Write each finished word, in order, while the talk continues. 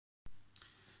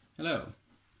Hello.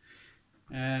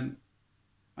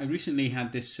 I recently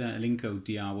had this Alinco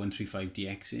DR135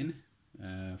 DX in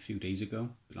a few days ago.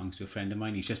 Belongs to a friend of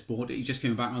mine. He's just bought it. He just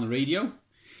came back on the radio.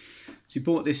 So he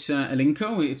bought this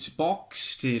Alinco. It's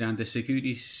boxed. It had the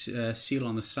security seal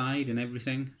on the side and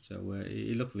everything. So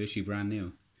it looked virtually brand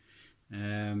new.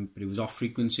 But it was off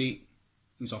frequency.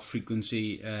 It was off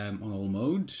frequency on all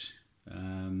modes.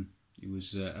 It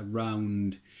was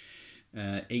around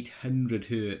 800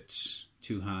 hertz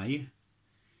too high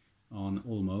on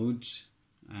all modes,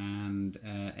 and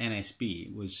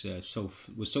NSB was so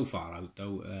far out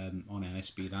though on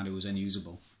NSB that it was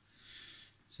unusable.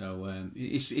 So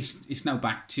it's now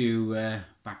back to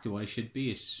what it should be.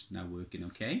 It's now working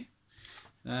okay.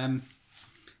 This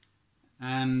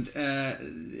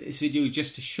video is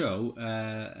just to show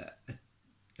a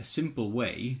simple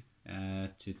way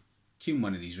to tune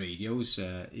one of these radios.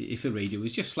 If the radio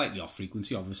is just slightly off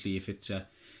frequency, obviously if it's an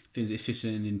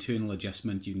internal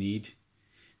adjustment you need,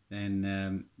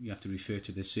 then you have to refer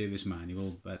to the service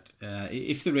manual. But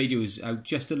if the radio is out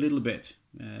just a little bit,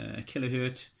 a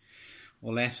kilohertz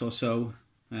or less or so,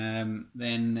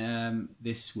 then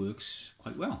this works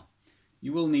quite well.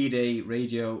 You will need a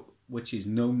radio which is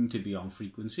known to be on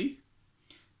frequency.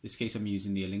 In this case I'm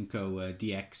using the Alinco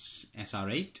DX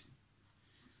SR8.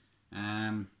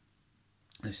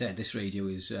 As I said, this radio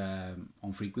is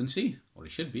on frequency, or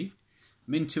it should be.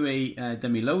 I'm into a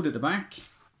dummy load at the back.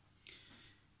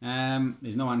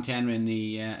 There's no antenna in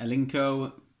the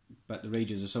Alinco, but the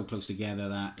radios are so close together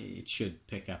that it should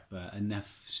pick up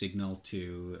enough signal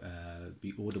to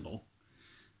be audible.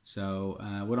 So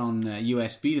we're on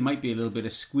USB. There might be a little bit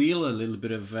of squeal, a little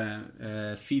bit of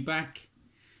feedback,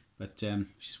 but it's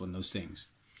just one of those things.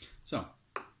 So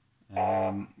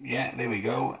yeah, there we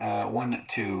go. 1,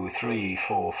 2, 3,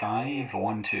 4, 5,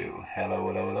 1, 2. Hello,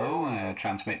 hello, hello.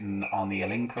 Transmitting on the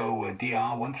Alinco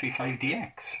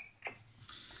DR135DX.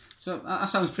 So that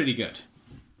sounds pretty good.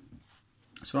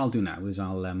 So what I'll do now is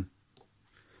I'll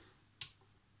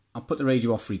put the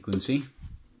radio off frequency.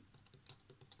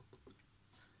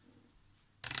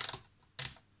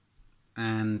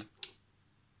 And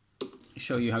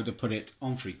show you how to put it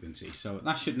on frequency. So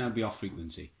that should now be off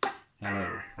frequency. Hello,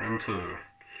 1, 2,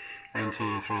 1,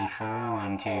 2, 3, 4,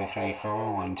 1, 2, 3,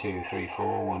 4, 1, 2, 3,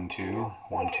 4, 1, 2,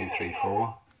 1, 2, 3,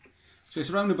 4. So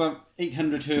it's around about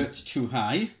 800 hertz too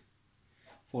high,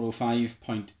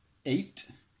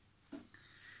 405.8.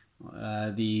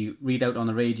 The readout on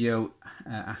the radio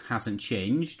hasn't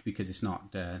changed because it's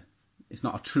not a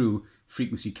true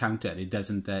frequency counter. It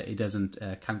doesn't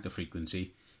count the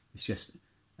frequency. It's just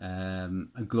a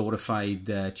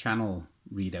glorified channel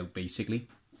readout basically.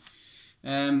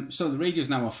 So the radio is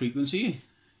now off frequency.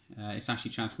 It's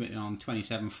actually transmitting on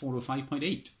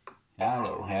 27405.8.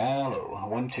 Hello, hello,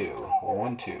 1, 2,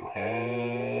 1, 2,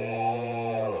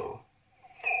 hello.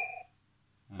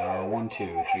 1,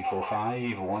 2, 3, 4,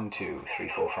 5, 1, 2, 3,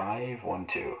 4, 5, 1,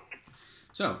 2.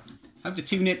 So, how to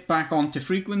tune it back onto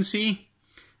frequency.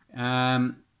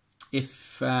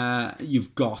 If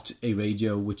you've got a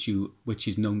radio which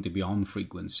is known to be on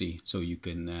frequency, so you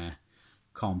can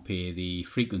compare the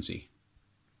frequency.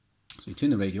 So you turn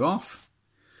the radio off,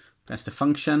 press the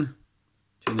function,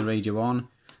 turn the radio on,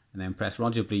 and then press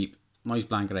Roger Bleep, Noise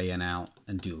Blanket ANL,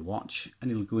 and Dual Watch,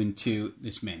 and it'll go into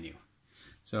this menu.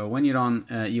 So when you're on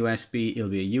USB, it'll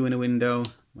be a U in a window.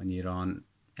 When you're on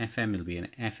FM, it'll be an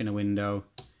F in a window.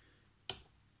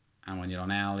 And when you're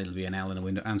on L, it'll be an L in a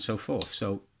window, and so forth.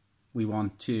 So we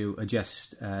want to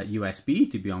adjust USB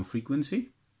to be on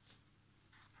frequency.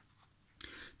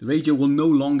 The radio will no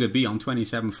longer be on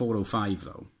 27405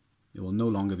 though. It will no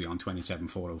longer be on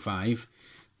 27405.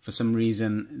 For some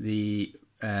reason, the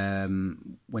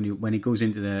when it goes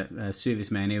into the service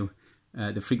menu,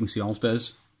 the frequency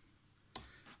alters.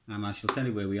 And I shall tell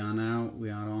you where we are now. We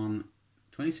are on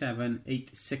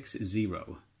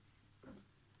 27860.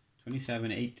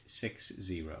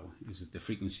 27860 is the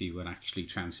frequency we're actually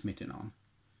transmitting on.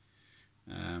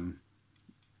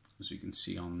 As you can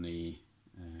see on the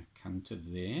counter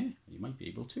there, you might be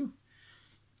able to.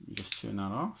 You just turn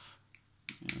that off.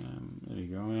 There we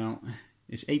go. Well,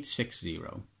 it's 860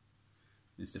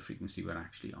 is the frequency we're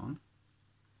actually on.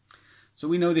 So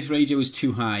we know this radio is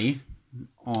too high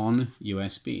on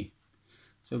USB.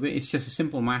 So it's just a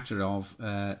simple matter of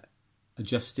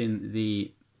adjusting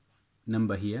the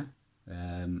number here.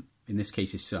 In this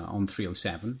case it's on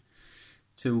 307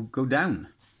 to go down.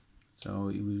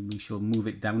 So we shall move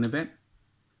it down a bit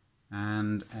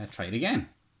and try it again.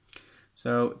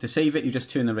 So to save it, you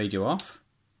just turn the radio off,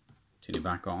 turn it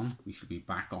back on. We should be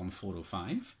back on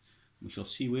 405. We shall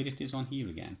see where it is on here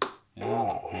again.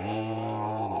 Hello,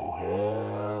 hello,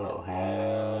 hello,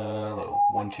 hello.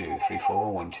 1, 2, 3,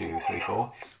 4, 1, 2, 3,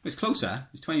 4. It's closer.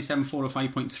 It's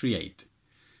 27405.38. So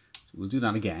we'll do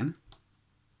that again.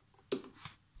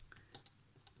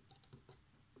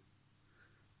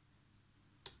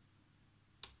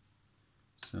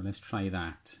 So let's try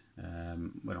that.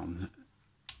 We're on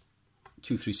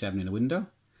 237 in a window.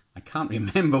 I can't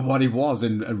remember what it was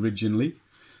originally,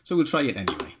 so we'll try it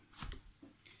anyway.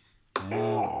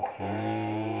 Hello,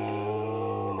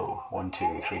 hello. 1,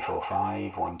 2, 3, 4,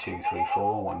 5. 1, 2, 3,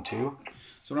 4. 1, 2.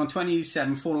 So we're on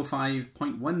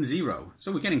 27405.10.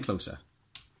 So we're getting closer.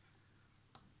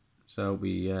 So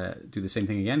we do the same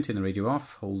thing again. Turn the radio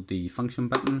off. Hold the function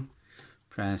button.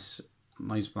 Press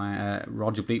noise blank,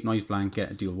 Roger bleep, noise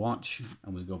blanket, dual watch,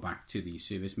 and we'll go back to the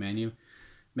service menu.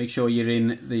 Make sure you're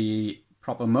in the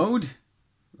proper mode,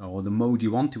 or the mode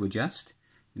you want to adjust.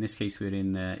 In this case we're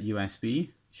in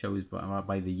USB, shows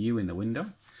by the U in the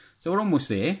window. So we're almost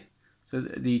there. So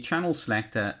the channel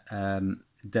selector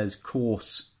does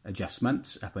coarse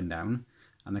adjustments up and down,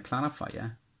 and the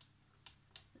clarifier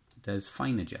does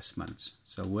fine adjustments.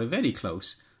 So we're very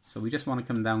close. So we just want to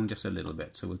come down just a little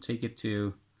bit. So we'll take it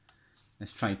to,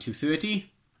 let's try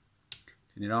 230.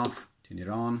 Turn it off, turn it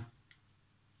on.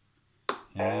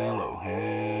 Hello,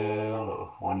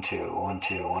 hello. 1, 2, 1,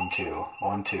 2, 1, 2,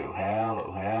 1, 2.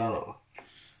 Hello, hello.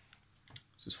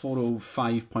 So it's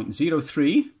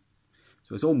 405.03.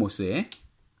 So it's almost there.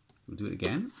 We'll do it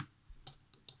again.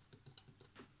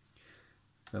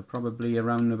 So probably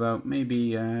around about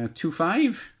maybe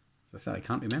 2.5. I thought I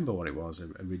can't remember what it was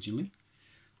originally.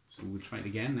 So we'll try it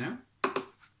again now.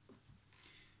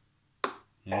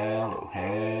 Hello,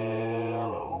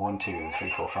 hello. 1, 2,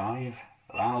 3, 4, 5.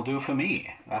 That'll do for me.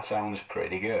 That sounds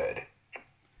pretty good.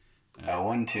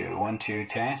 1, 2, 1, 2,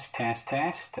 test, test,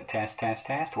 test, test, test,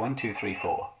 test. 1, 2, 3,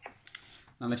 4.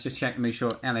 Now let's just check and make sure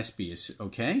LSB is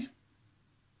okay.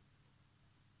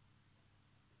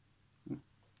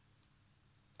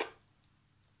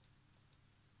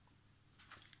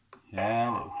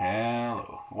 Hello,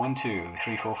 hello. 1, 2,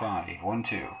 3, 4, 5. 1,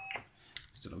 2.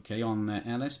 Still okay on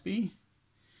LSB.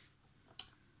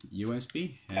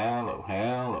 USB. Hello,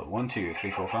 hello. 1, 2,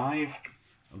 3, 4, 5.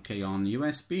 Okay on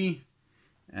USB.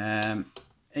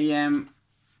 AM.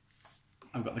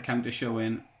 I've got the counter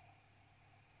showing.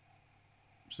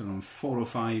 So on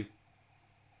 405.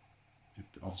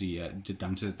 Obviously,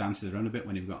 dances around a bit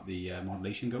when you've got the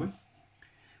modulation going.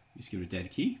 Just give it a dead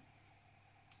key.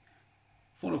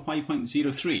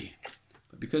 405.03.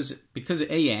 But because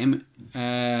AM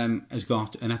has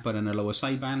got an upper and a lower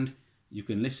sideband, you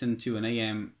can listen to an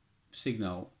AM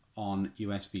signal on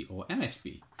USB or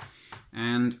LSB,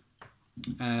 and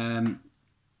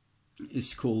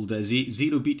it's called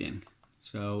zero beating.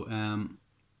 So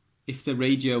if the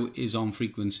radio is on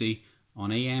frequency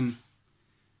on AM,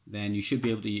 then you should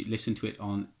be able to listen to it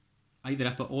on either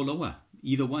upper or lower.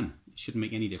 Either one, it shouldn't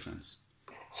make any difference.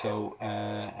 So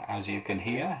as you can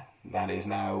hear, that is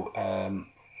now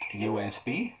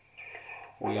USB.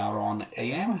 We are on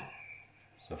AM.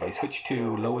 So if I switch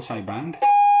to lower sideband,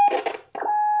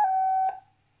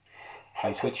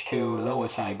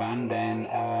 then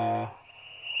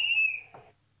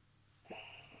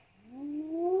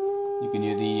you can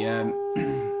hear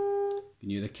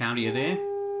the carrier there.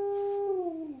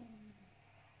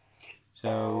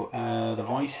 So the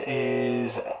voice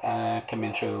is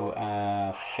coming through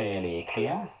fairly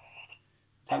clear.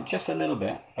 It's out just a little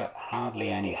bit, but hardly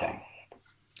anything.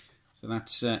 So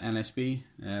that's LSB.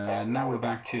 Now we're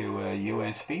back to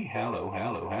USB. Hello,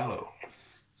 hello, hello.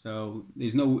 So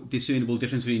there's no discernible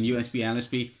difference between USB and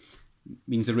LSB. It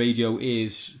means the radio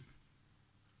is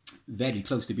very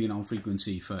close to being on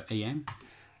frequency for AM.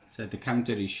 So the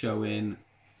counter is showing,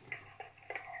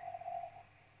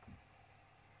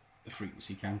 the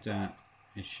frequency counter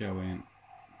is showing,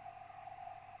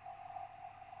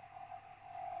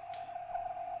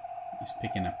 it's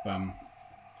picking up,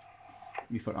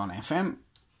 we put on FM,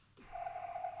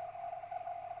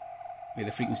 where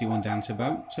the frequency won't dance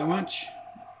about so much.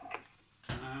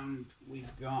 And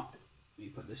we've got, we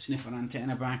put the sniffer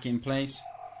antenna back in place.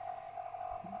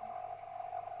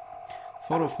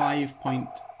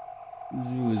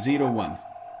 405.01.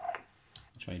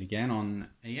 Try it again on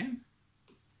AM.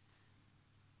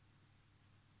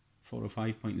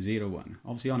 405.01.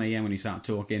 Obviously on AM when you start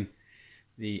talking,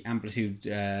 the amplitude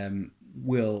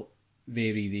will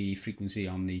vary the frequency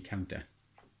on the counter.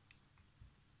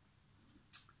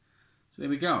 So there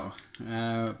we go.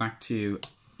 Back to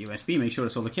USB. Make sure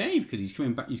it's all okay because he's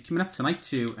coming back. He's coming up tonight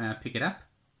to pick it up.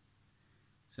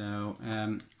 So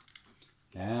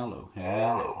hello,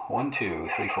 hello. 1, 2,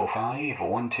 3, 4, 5.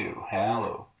 1, 2.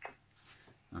 Hello.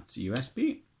 That's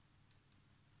USB.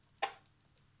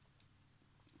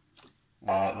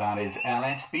 that is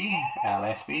LSB,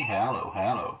 hello,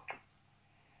 hello.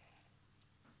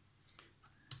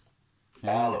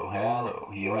 Hello,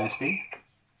 hello, USB.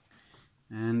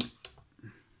 And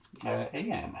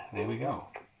AM, there we go.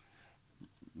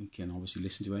 We can obviously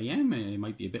listen to AM, it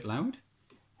might be a bit loud.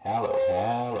 Hello,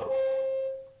 hello.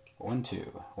 1, 2,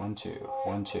 1, 2,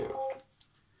 1, 2.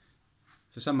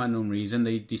 For some unknown reason,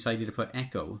 they decided to put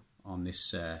echo on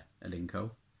this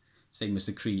Alinco. Same as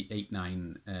the Cree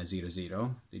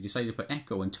 8900. They decided to put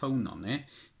echo and tone on there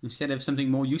instead of something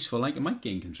more useful like a mic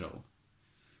gain control.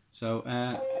 So,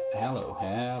 hello,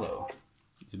 hello.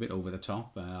 It's a bit over the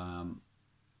top.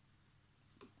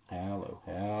 Hello,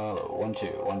 hello. 1, 2,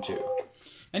 1, 2.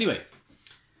 Anyway,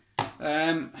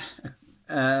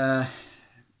 a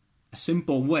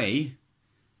simple way,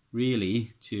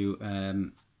 really,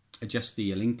 to adjust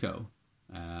the Alinco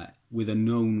with a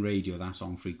known radio that's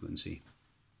on frequency.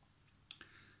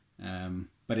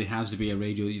 But it has to be a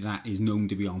radio that is known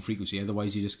to be on frequency,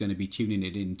 otherwise you're just going to be tuning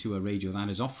it into a radio that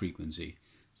is off frequency.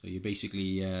 So you're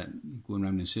basically going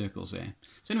around in circles there.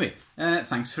 So anyway,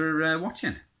 thanks for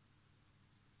watching.